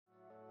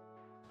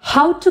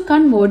How to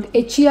convert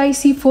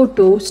HEIC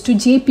photos to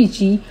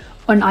JPG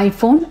on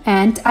iPhone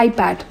and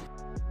iPad.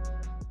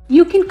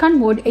 You can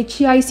convert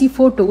HEIC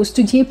photos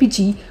to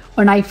JPG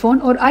on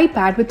iPhone or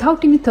iPad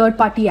without any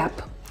third-party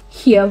app.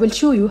 Here we'll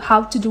show you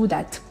how to do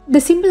that. The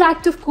simple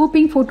act of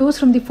copying photos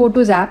from the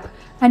Photos app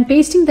and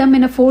pasting them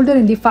in a folder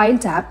in the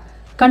Files app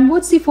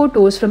converts the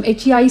photos from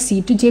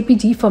HEIC to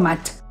JPG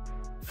format.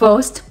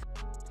 First,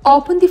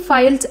 open the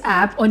Files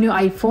app on your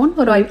iPhone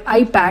or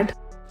iPad.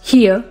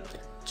 Here,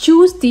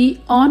 choose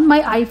the On My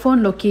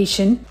iPhone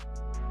location.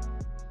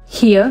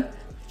 Here,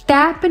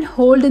 tap and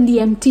hold in the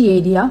empty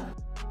area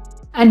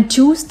and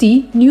choose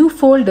the New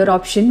Folder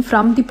option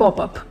from the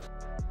pop-up.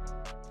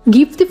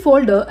 Give the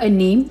folder a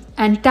name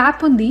and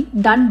tap on the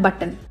Done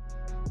button.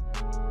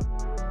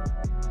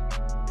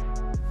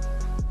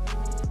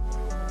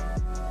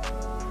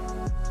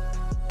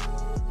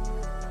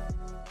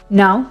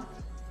 Now,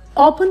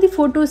 open the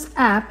Photos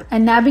app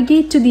and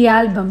navigate to the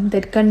album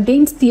that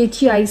contains the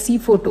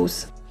HEIC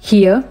photos.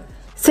 Here,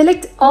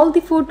 select all the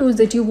photos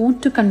that you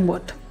want to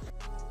convert.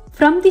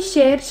 From the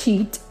Share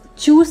sheet,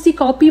 choose the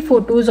Copy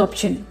Photos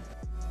option.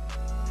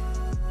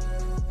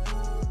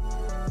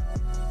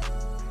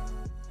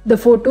 The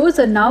photos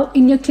are now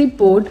in your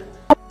clipboard.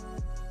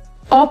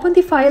 Open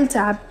the Files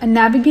app and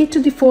navigate to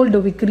the folder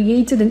we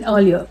created in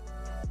earlier.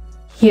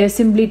 Here,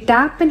 simply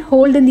tap and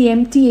hold in the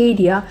empty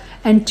area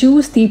and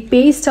choose the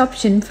Paste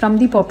option from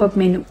the pop-up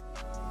menu.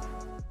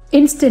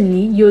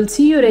 Instantly, you'll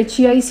see your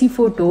HEIC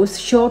photos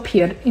show up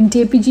here in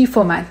JPG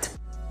format.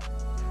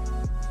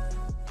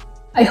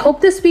 I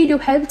hope this video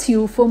helped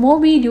you. For more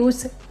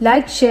videos,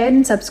 like, share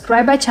and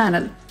subscribe our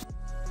channel.